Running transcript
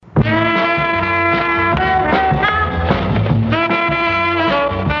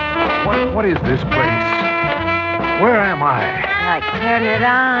is this place? Where am I? Like, turn it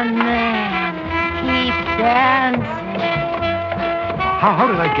on, man. Keep dancing. How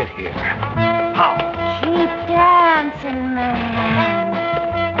did I get here? How? Keep dancing,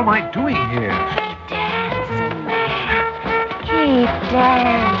 man. What am I doing here? Keep dancing, man. Keep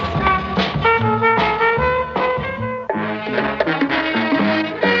dancing.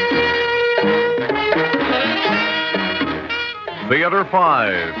 Theater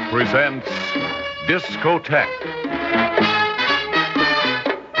 5 presents Discotheque.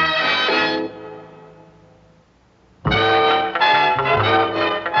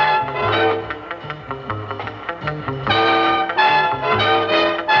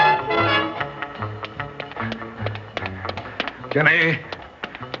 Jenny!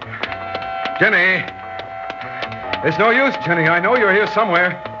 Jenny! It's no use, Jenny. I know you're here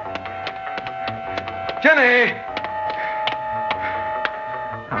somewhere. Jenny!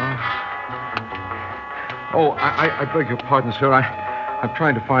 Oh, I beg your pardon, sir. I'm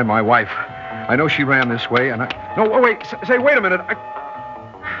trying to find my wife. I know she ran this way, and I... No, wait. Say, wait a minute.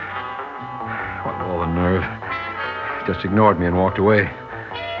 What, all the nerve. Just ignored me and walked away.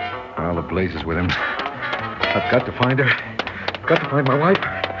 Well, the blazes with him. I've got to find her. Got to find my wife.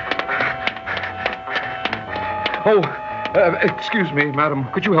 Oh, excuse me, madam.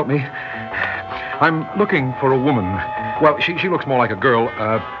 Could you help me? I'm looking for a woman. Well, she looks more like a girl.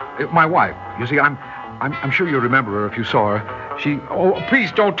 My wife. You see, I'm sure you remember her if you saw her. Oh,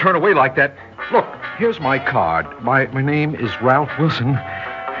 please don't turn away like that. Look, here's my card. My name is Ralph Wilson.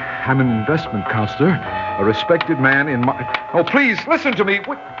 I'm an investment counselor, a respected man in my... Oh, please, listen to me.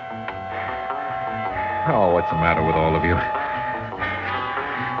 Oh, what's the matter with all of you?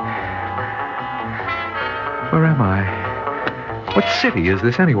 Where am I? What city is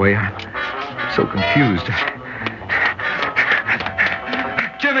this anyway? I'm so confused.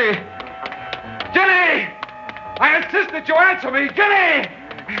 Jenny! Jenny! I insist that you answer me! Jenny!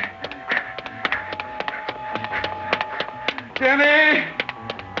 Jenny!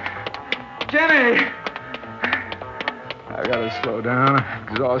 Jenny! I gotta slow down. I'm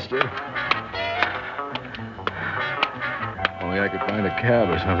exhausted. Only I could find a cab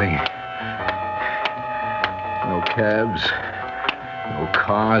or something. No cabs. No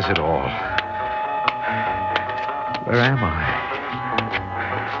cars at all. Where am I?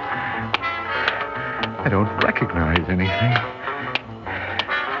 I don't recognize anything.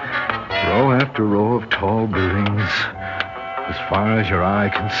 Row after row of tall buildings, as far as your eye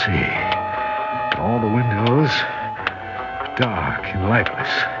can see. All the windows dark and lightless.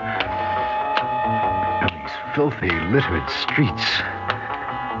 And these filthy, littered streets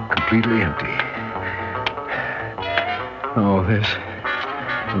completely empty. Oh, there's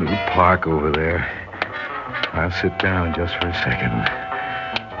a little park over there. I'll sit down just for a second.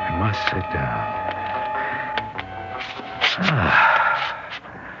 I must sit down.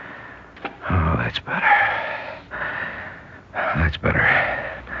 Oh, that's better. That's better.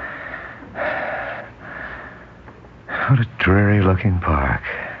 What a dreary-looking park.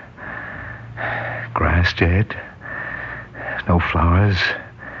 Grass dead. No flowers.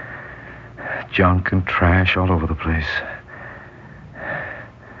 Junk and trash all over the place.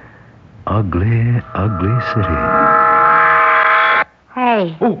 Ugly, ugly city.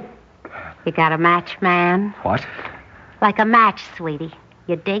 Hey. Oh. You got a match, man? What? Like a match, sweetie.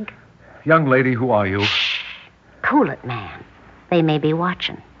 You dig? Young lady, who are you? Shh. Cool it, man. They may be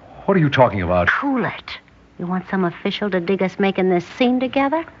watching. What are you talking about? Cool it. You want some official to dig us making this scene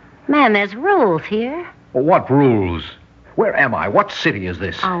together? Man, there's rules here. Well, what rules? Where am I? What city is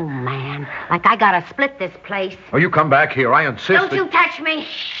this? Oh, man. Like I gotta split this place. Oh, you come back here. I insist. Don't you touch me.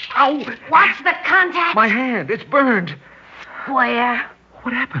 Ow. Watch the contact. My hand. It's burned. Where?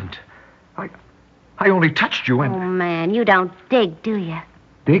 What happened? I only touched you and... Oh, man, you don't dig, do you?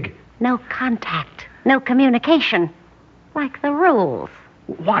 Dig? No contact. No communication. Like the rules.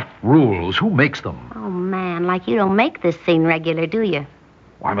 What rules? Who makes them? Oh, man, like you don't make this scene regular, do you?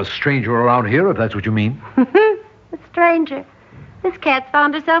 Well, I'm a stranger around here, if that's what you mean. A stranger. This cat's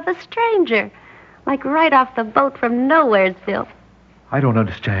found herself a stranger. Like right off the boat from Nowheresville. I don't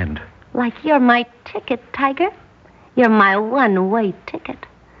understand. Like you're my ticket, Tiger. You're my one-way ticket.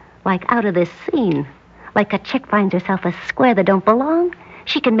 Like out of this scene. Like a chick finds herself a square that don't belong.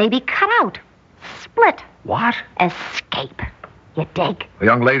 She can maybe cut out. Split. What? Escape. You dig?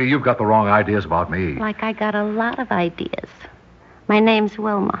 Young lady, you've got the wrong ideas about me. Like I got a lot of ideas. My name's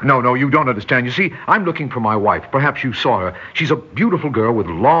Wilma. No, you don't understand. You see, I'm looking for my wife. Perhaps you saw her. She's a beautiful girl with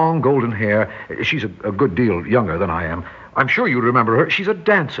long golden hair. She's a good deal younger than I am. I'm sure you remember her. She's a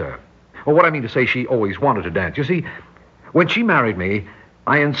dancer. Well, what I mean to say, she always wanted to dance. You see, when she married me,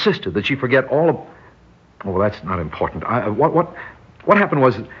 I insisted that she forget all of... Oh, well, that's not important. What happened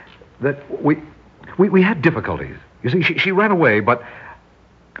was that we had difficulties. You see, she ran away, but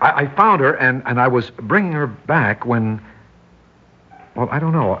I found her, and I was bringing her back when... Well, I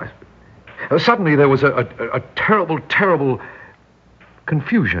don't know. Suddenly there was a terrible, terrible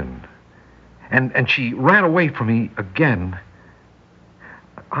confusion. And she ran away from me again.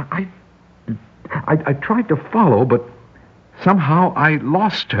 I tried to follow, but somehow I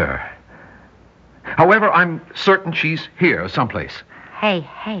lost her. However, I'm certain she's here someplace. Hey,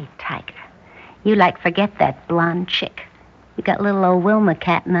 Tiger. You forget that blonde chick. You got little old Wilma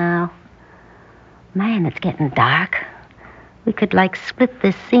Cat now. Man, it's getting dark. We could split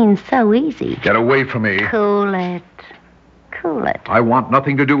this scene so easy. Get away from me. Cool it. I want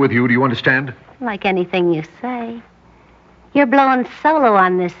nothing to do with you, do you understand? Like anything you say. You're blowing solo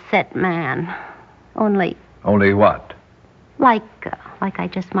on this set, man. Only what? Like I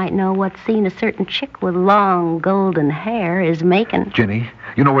just might know what scene a certain chick with long golden hair is making. Ginny?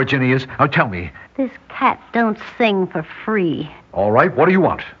 You know where Ginny is? Now tell me. This cat don't sing for free. All right, what do you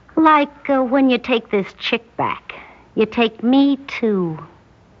want? When you take this chick back. You take me, too.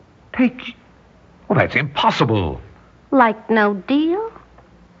 Take? Well, that's impossible. No deal?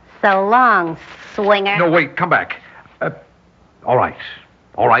 So long, swinger. No, wait, come back. All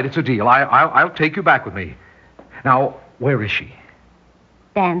right, it's a deal. I'll take you back with me. Now, where is she?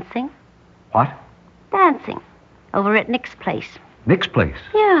 Dancing. What? Dancing. Over at Nick's place. Nick's place?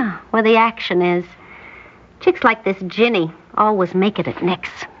 Yeah, where the action is. Chicks like this Ginny always make it at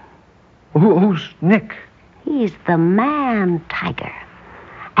Nick's. Who's Nick? He's the man, Tiger.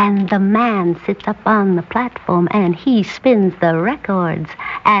 And the man sits up on the platform and he spins the records.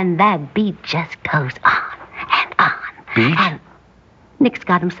 And that beat just goes on and on. Beat? And Nick's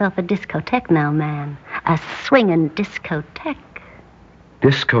got himself a discotheque now, man. A swinging discotheque.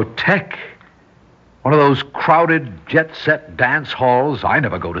 Discotheque? One of those crowded, jet-set dance halls? I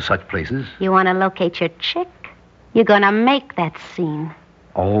never go to such places. You want to locate your chick? You're going to make that scene.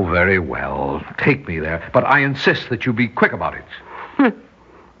 Oh, very well. Take me there. But I insist that you be quick about it.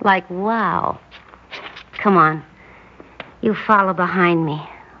 Wow. Come on. You follow behind me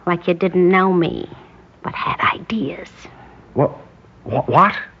like you didn't know me, but had ideas.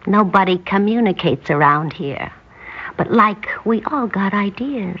 What? Nobody communicates around here. But we all got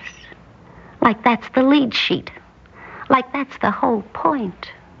ideas. That's the lead sheet. That's the whole point.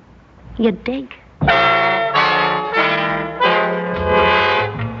 You dig?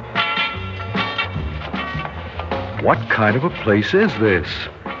 What kind of a place is this?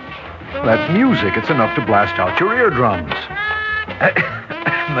 That music, it's enough to blast out your eardrums.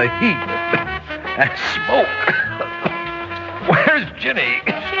 And the heat. And smoke. Where's Ginny?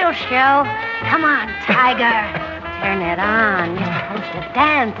 Shoo. Come on, Tiger. Turn it on. You're supposed to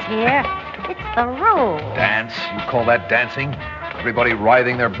dance here. It's the rule. Dance? You call that dancing? Everybody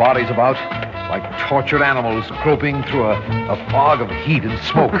writhing their bodies about like tortured animals groping through a fog of heat and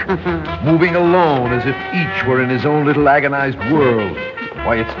smoke, moving alone as if each were in his own little agonized world.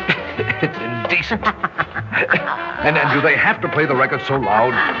 Why, it's indecent. And do they have to play the record so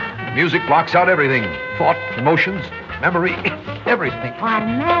loud? Music blocks out everything. Thought, emotions, memory, everything. Why,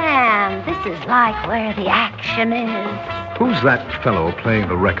 man, this is where the action is. Who's that fellow playing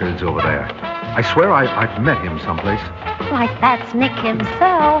the records over there? I swear I've met him someplace. That's Nick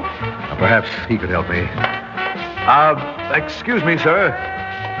himself. Perhaps he could help me. Excuse me, sir.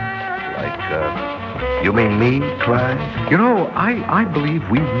 You mean me, Clyde? You know, I believe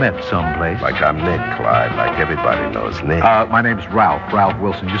we've met someplace. I'm Nick, Clyde. Everybody knows Nick. My name's Ralph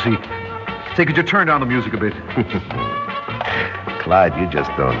Wilson. You see, could you turn down the music a bit? Clyde, you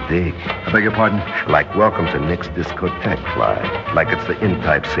just don't dig. I beg your pardon? Welcome to Nick's Discotheque, Clyde. It's the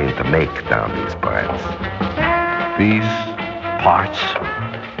in-type scene to make down these parts. These parts?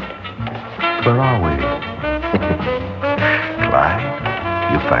 Where are we?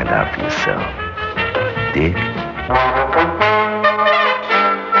 Clyde, you find out for yourself. Dig?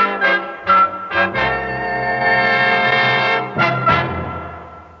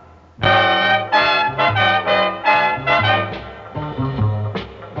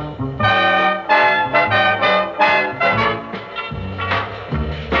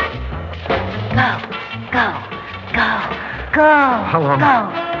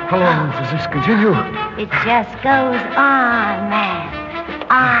 How long does this continue? It just goes on, man.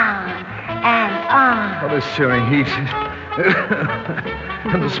 On and on. Oh, this searing heat.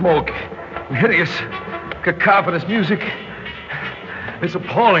 And the smoke. Hideous, cacophonous music. It's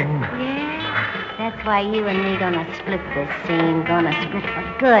appalling. Yeah? That's why you and me gonna split this scene. Gonna split for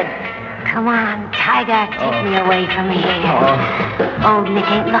good. come on, Tiger. Take me away from here. Old Nick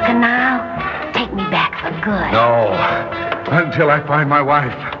ain't looking now. Take me back for good. No. Until I find my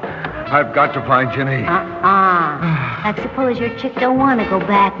wife. I've got to find Ginny. I suppose your chick don't want to go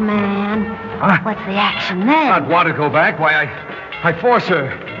back, man. What's the action then? Not want to go back? Why, I force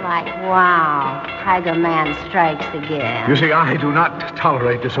her. Like, wow. Tiger Man strikes again. You see, I do not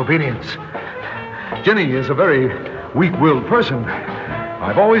tolerate disobedience. Ginny is a very weak-willed person.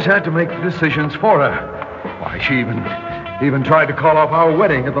 I've always had to make the decisions for her. Why, she even tried to call off our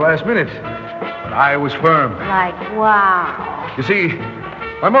wedding at the last minute. But I was firm. Like, wow. You see,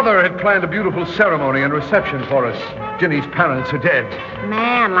 my mother had planned a beautiful ceremony and reception for us. Ginny's parents are dead.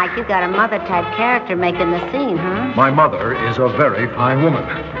 Man, like you got a mother-type character making the scene, huh? My mother is a very fine woman.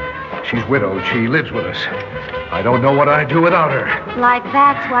 She's widowed. She lives with us. I don't know what I'd do without her. Like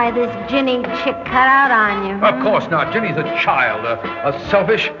that's why this Ginny chick cut out on you, huh? Of course not. Ginny's a child, a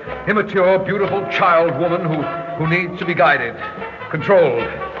selfish, immature, beautiful child woman who needs to be guided, controlled.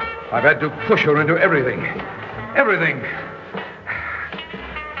 I've had to push her into everything. Everything.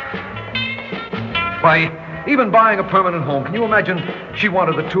 Why, even buying a permanent home, can you imagine? She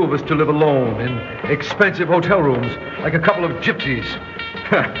wanted the two of us to live alone in expensive hotel rooms, like a couple of gypsies.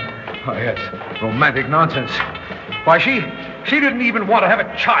 Oh, yes, romantic nonsense. Why, she didn't even want to have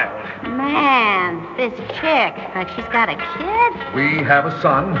a child. Man, this chick, like she's got a kid? We have a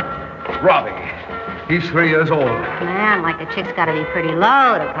son, Robbie. He's 3 years old. Man, like a chick's got to be pretty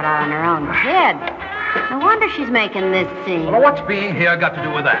low to put out on her own kid. No wonder she's making this scene. Well, what's being here got to do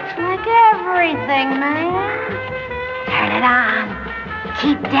with that? Like everything, man. Turn it on.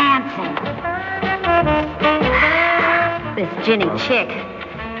 Keep dancing. This Ginny chick,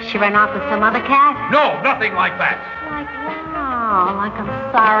 she ran off with some other cat? No, nothing like that. Like, wow, like I'm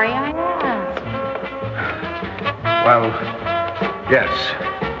sorry I asked. Well, yes.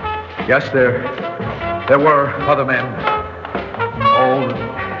 Yes, there were other men. Oh,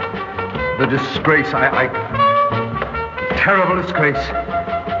 the disgrace, terrible disgrace.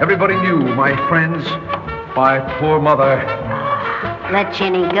 Everybody knew, my friends, my poor mother. Let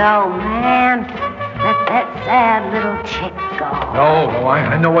Ginny go, man. Let that sad little chick go. No,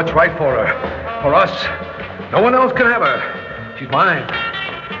 I know what's right for her. For us. No one else can have her. She's mine.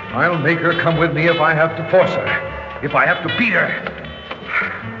 I'll make her come with me if I have to force her. If I have to beat her.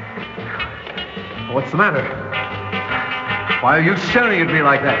 What's the matter? Why are you staring at me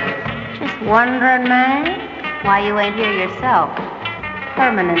like that? Just wondering, man, why you ain't here yourself.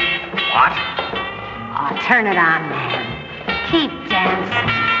 Permanent. What? Oh, turn it on, man. Keep dancing.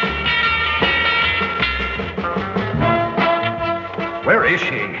 Where is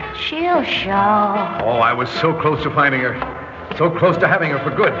she? She'll show. Oh, I was so close to finding her. So close to having her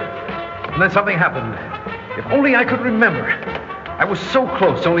for good. And then something happened. If only I could remember. I was so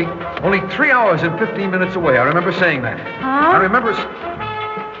close, only 3 hours and 15 minutes away. I remember saying that. Huh? I remember...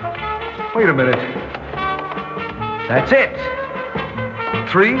 Wait a minute. That's it.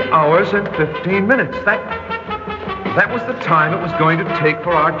 3 hours and 15 minutes. That was the time it was going to take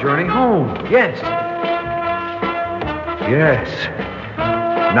for our journey home. Yes. Yes.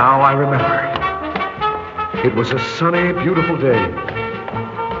 Now I remember. It was a sunny, beautiful day.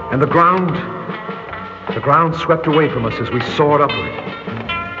 And the ground swept away from us as we soared upward.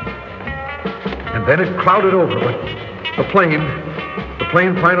 And then it clouded over, but the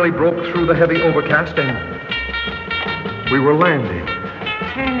plane finally broke through the heavy overcast and we were landing.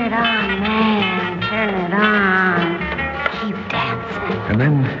 Turn it on, man. Turn it on. Keep dancing. And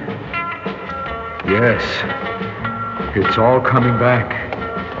then, yes, it's all coming back.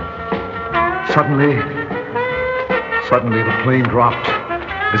 Suddenly the plane dropped,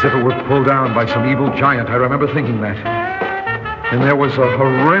 as if it were pulled down by some evil giant. I remember thinking that. And there was a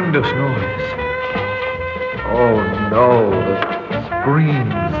horrendous noise. Oh, no, the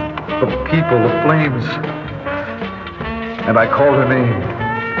screams, the people, the flames. And I called her name.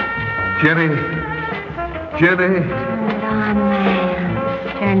 Ginny. Ginny. Turn it on,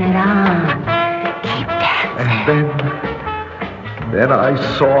 man. Turn it on. Keep dancing. And then I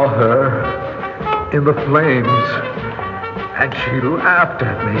saw her in the flames. And she laughed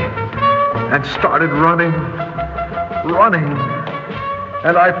at me and started running.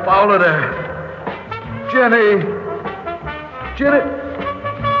 And I followed her. Jenny!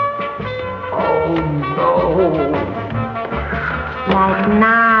 Oh, no. Like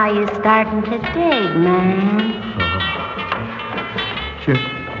now you're starting to dig, man.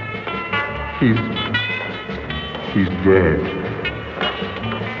 He's dead.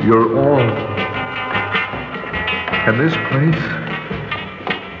 You're all... And this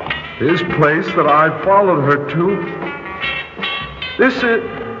place that I followed her to,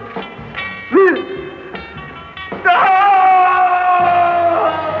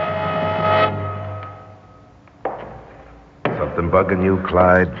 Something bugging you,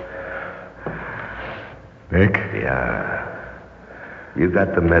 Clyde? Nick? Yeah. You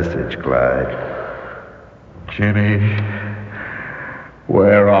got the message, Clyde. Jenny.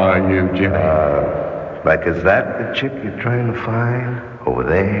 Where are you, Jenny? Like, is that the chick you're trying to find? Over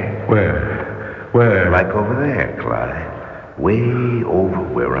there? Where? Like over there, Clyde. Way over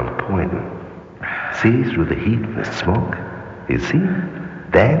where I'm pointing. See, through the heat and the smoke? You see?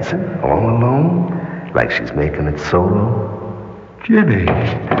 Dancing, all alone, like she's making it solo. Jenny.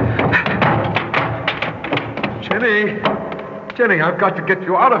 Jenny, I've got to get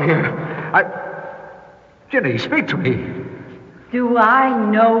you out of here. Jenny, speak to me. Do I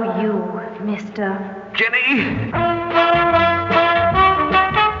know you, mister? Jenny!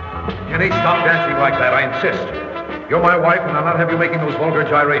 Jenny, stop dancing like that, I insist. You're my wife, and I'll not have you making those vulgar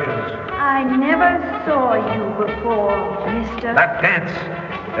gyrations. I never saw you before, mister. That dance,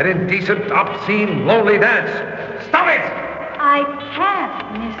 that indecent, obscene, lonely dance. Stop it! I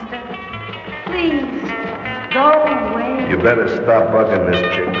can't, mister. Please, go away. You better stop bugging this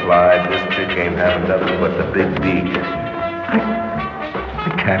chick, Clyde. This chick ain't having nothing but the big D. I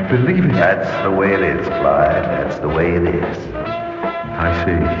can't believe it. That's the way it is, Clyde. That's the way it is. I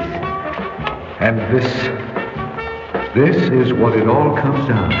see. And this is what it all comes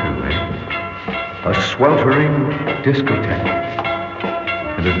down to, eh? A sweltering discotheque.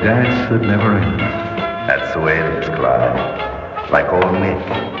 And a dance that never ends. That's the way it is, Clyde. Like old Nick.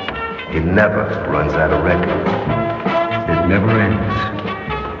 He never runs out of records. It never ends.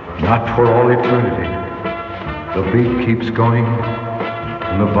 Not for all eternity. The beat keeps going,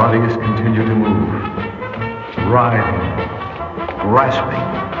 and the bodies continue to move. Writhing, grasping,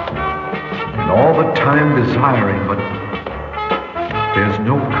 and all the time desiring, but there's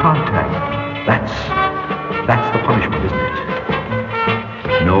no contact. That's the punishment, isn't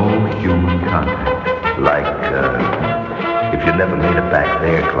it? No human contact. Like, if you never made it back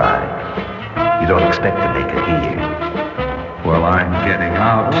there, Clyde, you don't expect to make it here. Well, I'm getting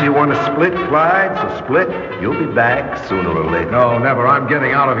out. Oh, you want to split, Clyde? So split. You'll be back sooner or later. No, never. I'm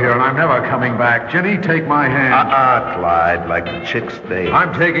getting out of here, and I'm never coming back. Jenny, take my hand. Clyde, like the chick stays.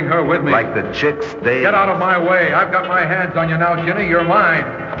 I'm taking her with me. Like the chick stays. Get out of my way. I've got my hands on you now, Jenny. You're mine.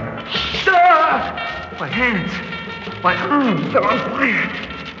 My hands. My arms. They're on fire.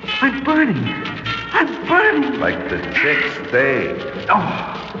 I'm burning. Like the chick stays.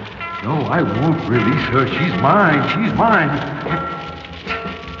 No, I won't release her. She's mine.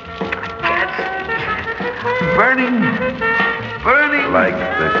 Burning. Like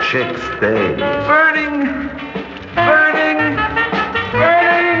the chick stays. Burning.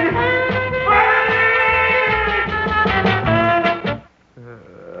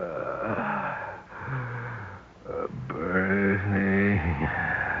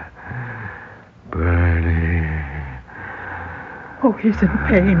 Oh, he's in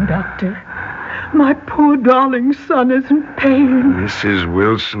pain, Doctor. My poor darling son is in pain. Mrs.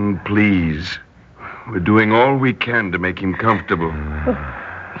 Wilson, please. We're doing all we can to make him comfortable.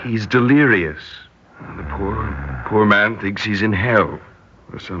 He's delirious. The poor man thinks he's in hell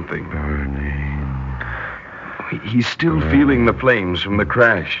or something. He's still feeling the flames from the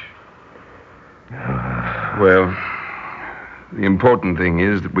crash. Well, the important thing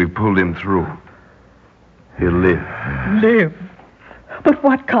is that we've pulled him through. He'll live. Live? But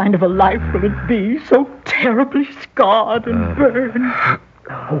what kind of a life will it be, so terribly scarred and burned?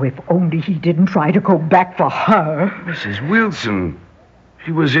 Oh, if only he didn't try to go back for her. Mrs. Wilson,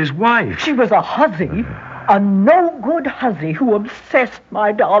 she was his wife. She was a hussy, a no-good hussy who obsessed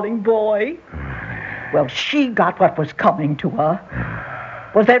my darling boy. Well, she got what was coming to her.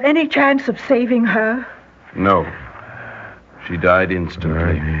 Was there any chance of saving her? No. She died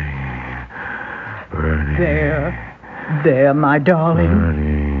instantly. Burning. There, my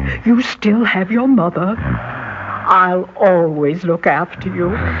darling. You still have your mother. I'll always look after you.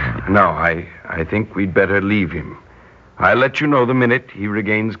 No, I think we'd better leave him. I'll let you know the minute he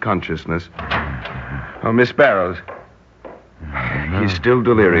regains consciousness. Oh, Miss Barrows. He's still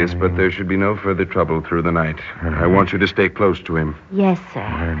delirious, but there should be no further trouble through the night. I want you to stay close to him. Yes,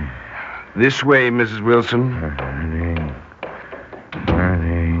 sir. This way, Mrs. Wilson.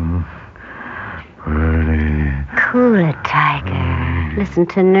 Cool it, Tiger. Listen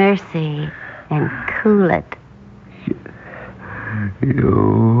to Nursey and cool it.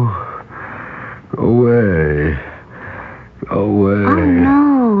 You... Go away. Oh,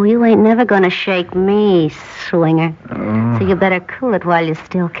 no. You ain't never gonna shake me, swinger. So you better cool it while you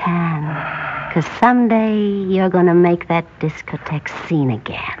still can. 'Cause someday you're gonna make that discotheque scene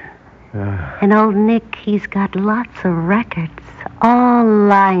again. And old Nick, he's got lots of records all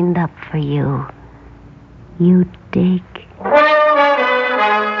lined up for you. You dig?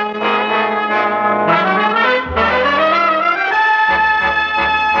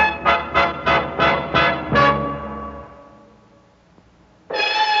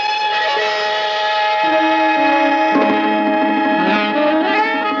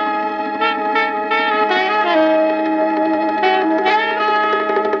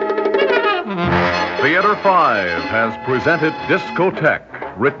 Theater 5 has presented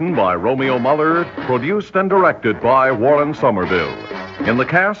Discotheque, written by Romeo Muller, produced and directed by Warren Somerville. In the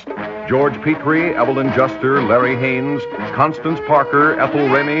cast, George Petrie, Evelyn Juster, Larry Haynes, Constance Parker, Ethel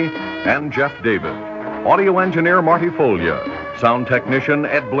Rennie, and Jeff David. Audio engineer Marty Folia. Sound technician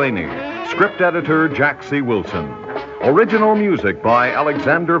Ed Blaney. Script editor Jack C. Wilson. Original music by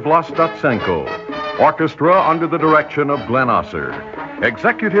Alexander Vlastotsenko. Orchestra under the direction of Glenn Osser.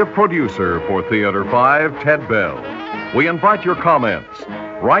 Executive producer for Theater 5, Ted Bell. We invite your comments.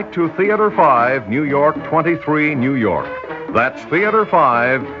 Write to Theater 5, New York 23, New York. That's Theater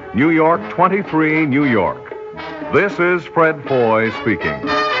 5, New York 23, New York. This is Fred Foy speaking.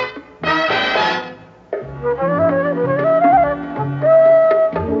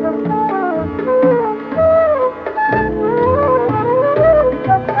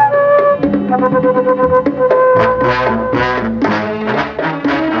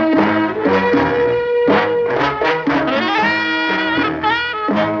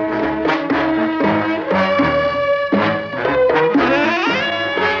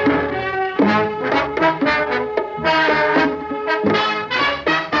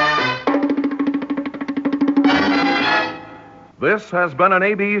 This has been an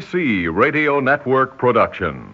ABC Radio Network production.